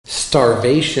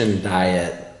starvation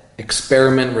diet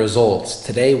experiment results.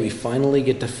 Today we finally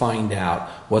get to find out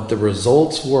what the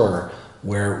results were,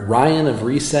 where Ryan of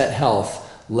Reset Health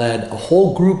led a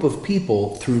whole group of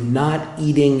people through not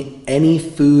eating any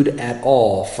food at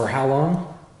all for how long?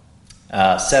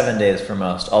 7 days for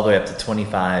most, all the way up to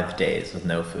 25 days with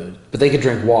no food. But they could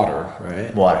drink water,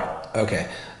 right? Water. Okay.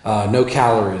 No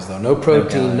calories though. No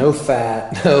protein, no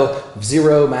fat, no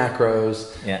zero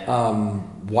macros. Yeah.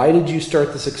 Why did you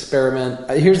start this experiment?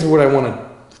 Here's what I want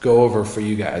to go over for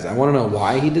you guys. I want to know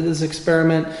why he did this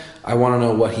experiment. I want to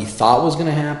know what he thought was going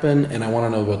to happen, and I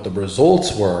want to know what the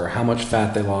results were, how much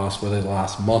fat they lost, whether they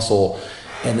lost muscle,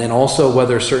 and then also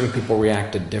whether certain people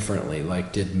reacted differently.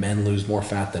 Like, did men lose more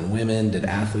fat than women? Did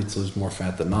athletes lose more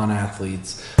fat than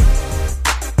non-athletes?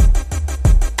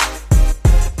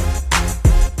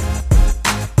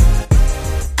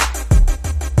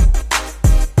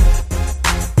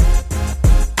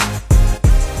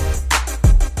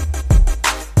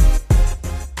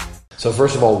 So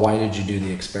first of all, why did you do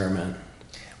the experiment?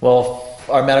 Well,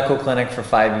 our medical clinic for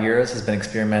 5 years has been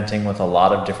experimenting with a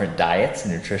lot of different diets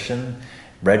and nutrition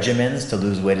regimens to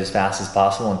lose weight as fast as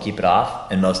possible and keep it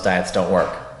off, and most diets don't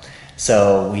work.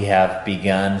 So we have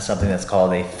begun something that's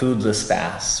called a foodless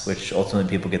fast, which ultimately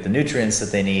people get the nutrients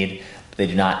that they need, but they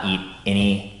do not eat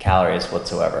any calories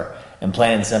whatsoever. And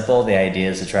plain and simple, the idea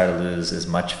is to try to lose as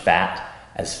much fat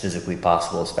as physically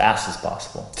possible, as fast as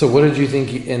possible. So what did you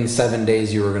think in 7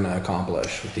 days you were going to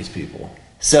accomplish with these people?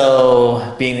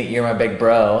 So, being that you're my big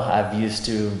bro, I've used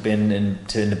to been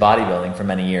into bodybuilding for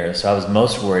many years. So I was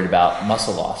most worried about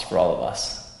muscle loss for all of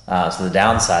us. So the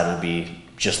downside would be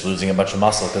just losing a bunch of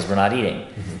muscle because we're not eating.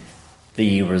 Mm-hmm.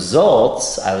 The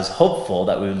results, I was hopeful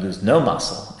that we would lose no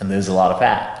muscle and lose a lot of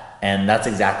fat. And that's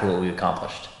exactly what we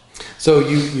accomplished. So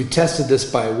you tested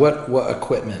this by what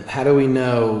equipment? How do we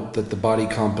know that the body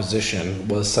composition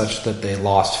was such that they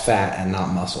lost fat and not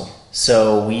muscle?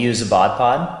 So we use a bod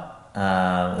pod.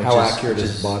 How accurate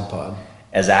is bod pod?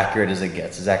 As accurate as it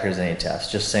gets, as accurate as any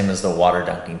test. Just same as the water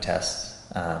dunking test.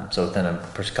 So within a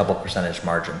couple percentage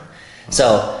margin.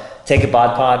 So take a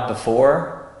bod pod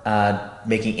before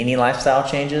making any lifestyle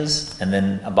changes, and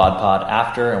then a bod pod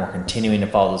after, and we're continuing to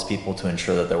follow those people to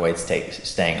ensure that their weight's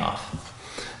staying off.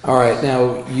 All right,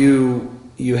 now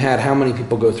you had how many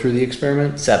people go through the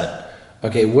experiment? 7.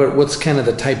 Okay, what's kind of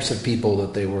the types of people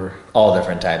that they were? All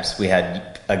different types. We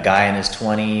had a guy in his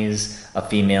 20s, a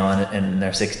female in their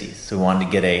 60s. So we wanted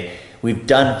to get we've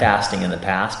done fasting in the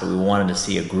past, but we wanted to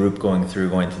see a group going through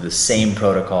the same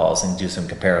protocols and do some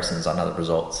comparisons on other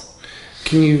results.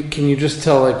 Can you just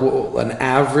tell an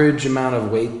average amount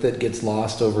of weight that gets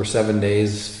lost over 7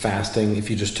 days fasting if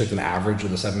you just took an average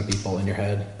of the 7 people in your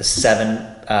head?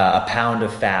 A pound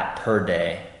of fat per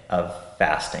day of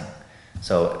fasting.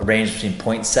 So it ranged between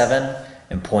 0.7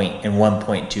 and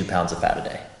 1.2 pounds of fat a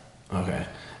day. Okay.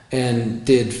 And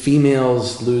did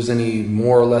females lose any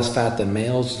more or less fat than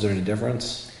males? Is there any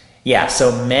difference? Yeah,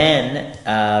 so men,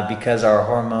 because our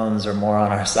hormones are more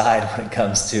on our side when it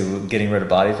comes to getting rid of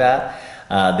body fat,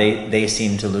 they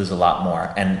seem to lose a lot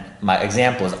more. And my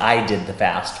example is I did the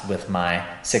fast with my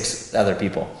 6 other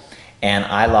people, and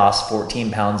I lost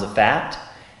 14 pounds of fat,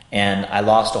 and I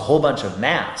lost a whole bunch of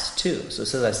mass too.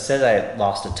 So I said I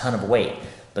lost a ton of weight,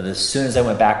 but as soon as I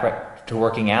went back to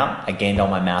working out, I gained all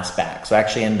my mass back. So I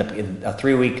actually ended up in a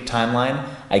 3-week timeline.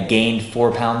 I gained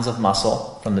 4 pounds of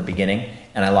muscle from the beginning,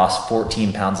 and I lost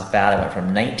 14 pounds of fat. I went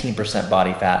from 19%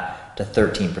 body fat to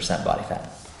 13% body fat.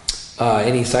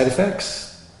 Any side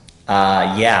effects?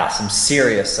 Yeah, some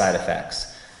serious side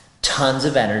effects. Tons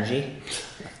of energy.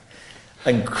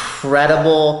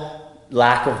 Incredible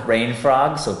lack of brain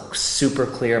fog, so super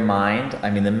clear mind. I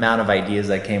mean, the amount of ideas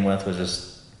I came with was just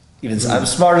I'm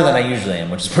smarter than I usually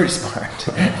am, which is pretty smart.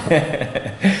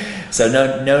 So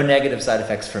no negative side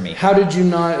effects for me. How did you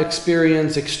not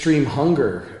experience extreme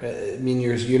hunger? I mean,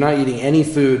 you're not eating any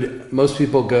food. Most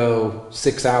people go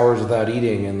 6 hours without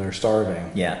eating and they're starving.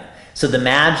 Yeah. So the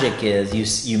magic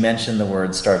is, you mentioned the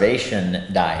word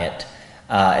starvation diet.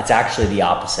 It's actually the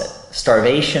opposite.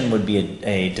 Starvation would be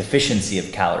a deficiency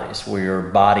of calories, where your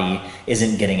body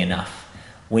isn't getting enough.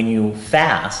 When you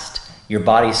fast, your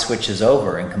body switches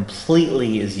over and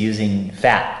completely is using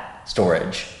fat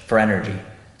storage for energy.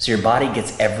 So your body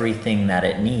gets everything that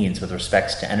it needs with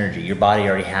respects to energy. Your body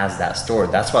already has that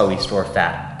stored. That's why we store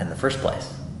fat in the first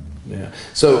place. Yeah.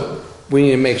 So we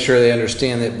need to make sure they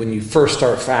understand that when you first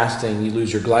start fasting, you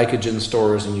lose your glycogen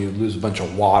stores and you lose a bunch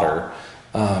of water.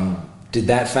 Did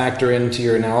that factor into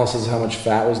your analysis of how much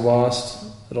fat was lost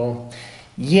at all?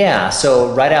 Yeah,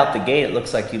 so right out the gate, it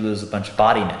looks like you lose a bunch of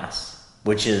body mass,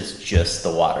 which is just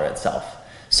the water itself.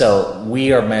 So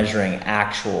we are measuring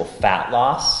actual fat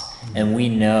loss, and we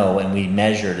know and we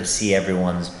measure to see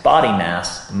everyone's body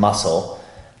mass, muscle,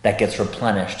 that gets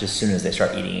replenished as soon as they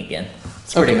start eating again.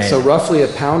 It's pretty amazing. So roughly a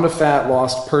pound of fat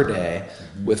lost per day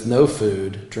with no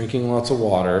food, drinking lots of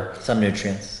water. Some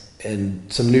nutrients.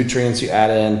 And some nutrients you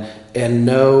add in, and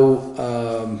no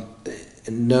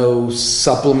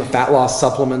fat loss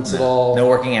supplements at all. No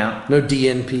working out. No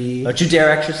DNP. Don't you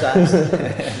dare exercise.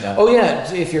 No. Oh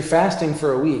yeah, if you're fasting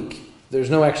for a week,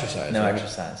 there's no exercise. No right?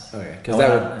 exercise. Okay, because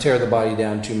that would tear the body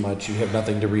down too much. You have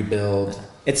nothing to rebuild.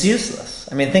 It's useless.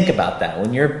 I mean, think about that.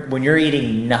 When you're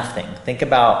eating nothing, think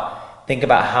about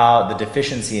how the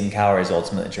deficiency in calories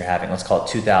ultimately that you're having. Let's call it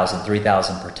 2,000,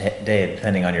 3,000 per day,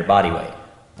 depending on your body weight.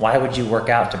 Why would you work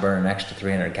out to burn an extra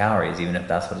 300 calories, even if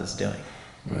that's what it's doing?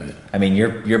 Right. I mean,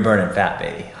 you're burning fat,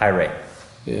 baby, high rate.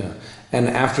 Yeah. And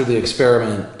after the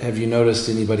experiment, have you noticed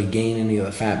anybody gain any of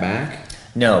the fat back?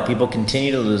 No, people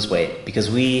continue to lose weight because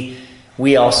we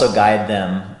also guide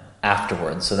them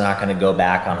afterwards, so they're not going to go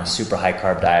back on a super high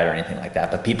carb diet or anything like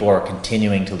that. But people are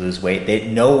continuing to lose weight.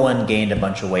 No one gained a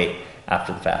bunch of weight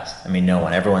after the fast. I mean, no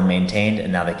one. Everyone maintained,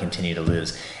 and now they continue to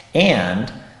lose.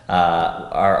 And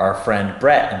our friend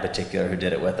Brett in particular, who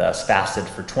did it with us, fasted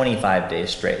for 25 days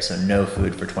straight, so no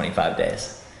food for 25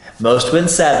 days. Most went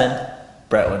 7,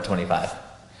 Brett went 25.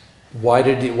 Why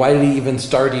did he even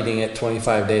start eating at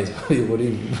 25 days? Why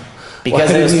Because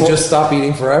didn't he just stop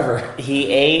eating forever? He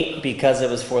ate because it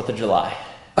was 4th of July.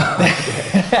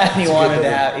 he wanted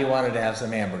to have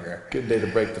some hamburger. Good day to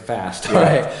break the fast. All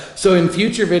right. So in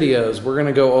future videos, we're going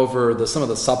to go over some of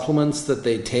the supplements that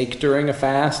they take during a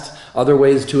fast, other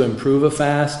ways to improve a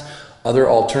fast, other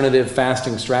alternative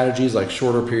fasting strategies like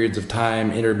shorter periods of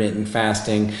time, intermittent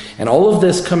fasting, and all of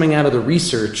this coming out of the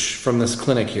research from this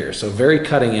clinic here. So very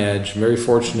cutting edge. Very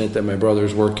fortunate that my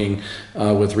brother's working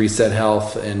with Reset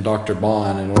Health and Dr.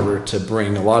 Bond in order to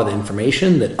bring a lot of the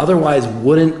information that otherwise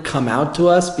wouldn't come out to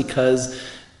us because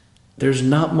there's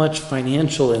not much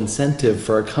financial incentive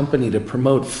for a company to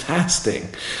promote fasting.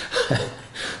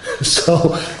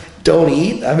 So don't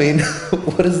eat. I mean,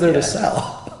 what is there to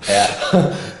sell?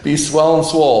 Yeah. Be swell and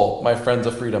swole, my friends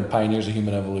of freedom, pioneers of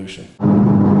human evolution.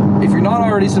 If you're not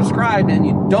already subscribed and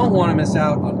you don't want to miss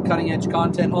out on cutting edge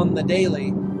content on the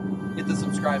daily, hit the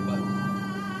subscribe button.